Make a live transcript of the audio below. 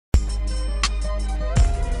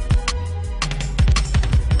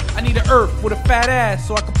earth with a fat ass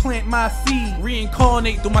so I can plant my seed.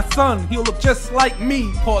 Reincarnate through my son, he'll look just like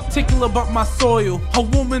me. Particular about my soil, a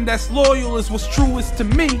woman that's loyal is what's truest to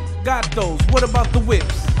me. Got those, what about the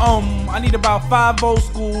whips? I need about 5 old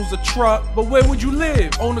schools, a truck, but where would you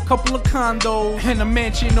live? Own a couple of condos and a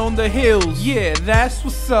mansion on the hills. Yeah, that's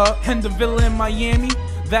what's up. And the villa in Miami,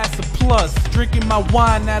 that's a plus. Drinking my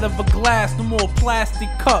wine out of a glass, no more plastic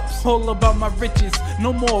cups. All about my riches,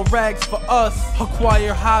 no more rags for us.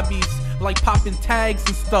 Acquire hobbies like popping tags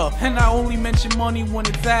and stuff. And I only mention money when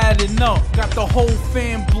it's adding up. Got the whole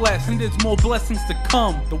fam blessed, and there's more blessings to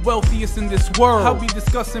come. The wealthiest in this world, I'll be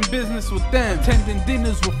discussing business with them, attending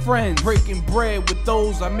dinners with friends, breaking bread with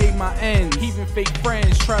those I made my ends. Even fake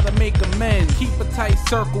friends try to make amends. Keep a tight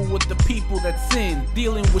circle with the people that sin,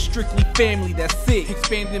 dealing with strictly family that's sick.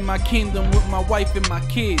 Expanding my kingdom with my wife and my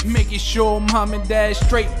kids, making sure mom and dad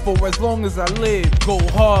straight for as long as I live. Go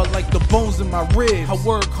hard like the bones in my ribs. I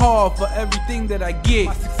work hard for everything that I get.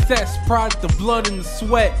 My success, product of blood and the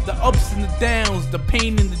sweat, the ups and the downs, the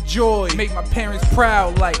pain and the joy. Make my parents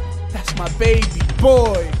proud like, that's my baby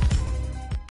boy.